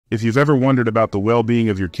If you've ever wondered about the well-being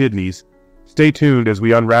of your kidneys, stay tuned as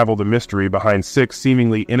we unravel the mystery behind 6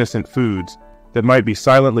 seemingly innocent foods that might be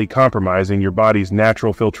silently compromising your body's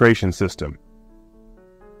natural filtration system.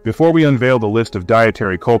 Before we unveil the list of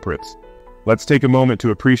dietary culprits, let's take a moment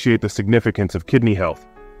to appreciate the significance of kidney health.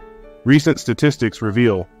 Recent statistics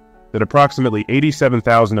reveal that approximately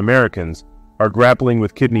 87,000 Americans are grappling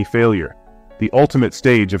with kidney failure, the ultimate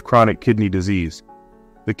stage of chronic kidney disease.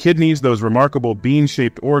 The kidneys, those remarkable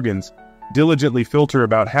bean-shaped organs, diligently filter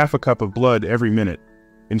about half a cup of blood every minute,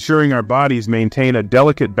 ensuring our bodies maintain a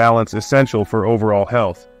delicate balance essential for overall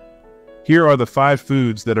health. Here are the 5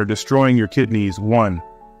 foods that are destroying your kidneys. 1.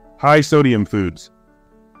 High-sodium foods.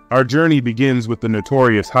 Our journey begins with the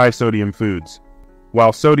notorious high-sodium foods.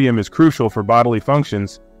 While sodium is crucial for bodily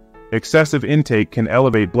functions, excessive intake can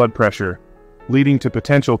elevate blood pressure, leading to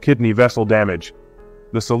potential kidney vessel damage.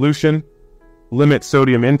 The solution? Limit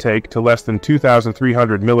sodium intake to less than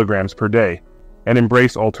 2,300 milligrams per day, and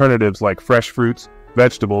embrace alternatives like fresh fruits,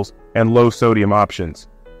 vegetables, and low-sodium options.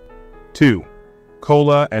 2.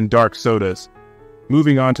 Cola and dark sodas.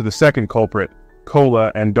 Moving on to the second culprit,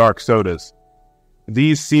 cola and dark sodas.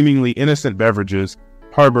 These seemingly innocent beverages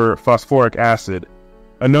harbor phosphoric acid,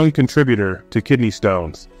 a known contributor to kidney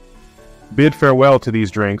stones. Bid farewell to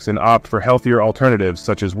these drinks and opt for healthier alternatives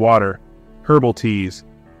such as water, herbal teas,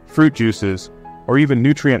 fruit juices, or even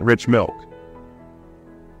nutrient-rich milk.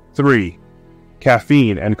 3.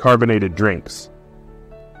 Caffeine and carbonated drinks.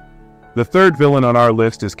 The third villain on our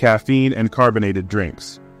list is caffeine and carbonated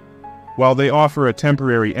drinks. While they offer a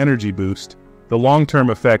temporary energy boost, the long-term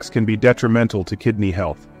effects can be detrimental to kidney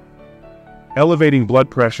health, elevating blood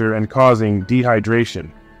pressure and causing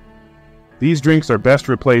dehydration. These drinks are best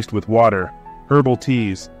replaced with water, herbal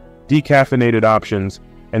teas, decaffeinated options,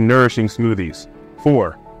 and nourishing smoothies.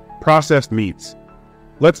 4. Processed meats.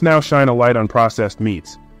 Let's now shine a light on processed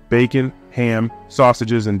meats: bacon, ham,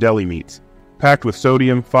 sausages, and deli meats. Packed with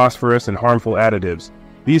sodium, phosphorus, and harmful additives,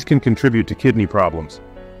 these can contribute to kidney problems.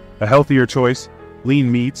 A healthier choice: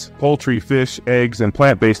 lean meats, poultry, fish, eggs, and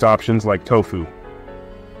plant-based options like tofu.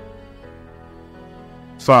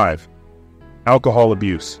 5. Alcohol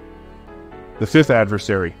abuse. The fifth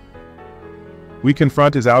adversary we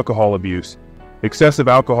confront is alcohol abuse. Excessive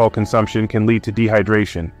alcohol consumption can lead to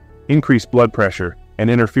dehydration, increased blood pressure, and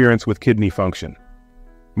interference with kidney function.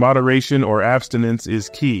 Moderation or abstinence is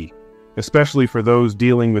key, especially for those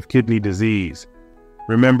dealing with kidney disease.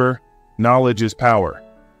 Remember, knowledge is power.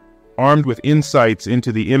 Armed with insights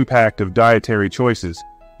into the impact of dietary choices,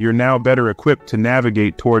 you're now better equipped to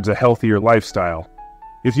navigate towards a healthier lifestyle.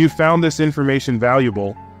 If you found this information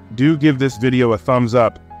valuable, do give this video a thumbs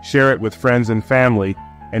up, share it with friends and family,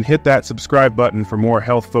 and hit that subscribe button for more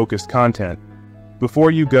health-focused content. Before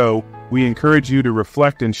you go, we encourage you to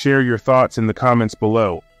reflect and share your thoughts in the comments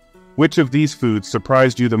below. Which of these foods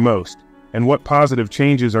surprised you the most, and what positive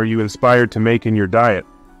changes are you inspired to make in your diet?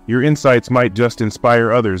 Your insights might just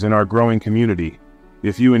inspire others in our growing community.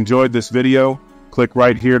 If you enjoyed this video, click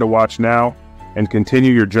right here to watch now, and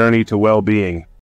continue your journey to well-being.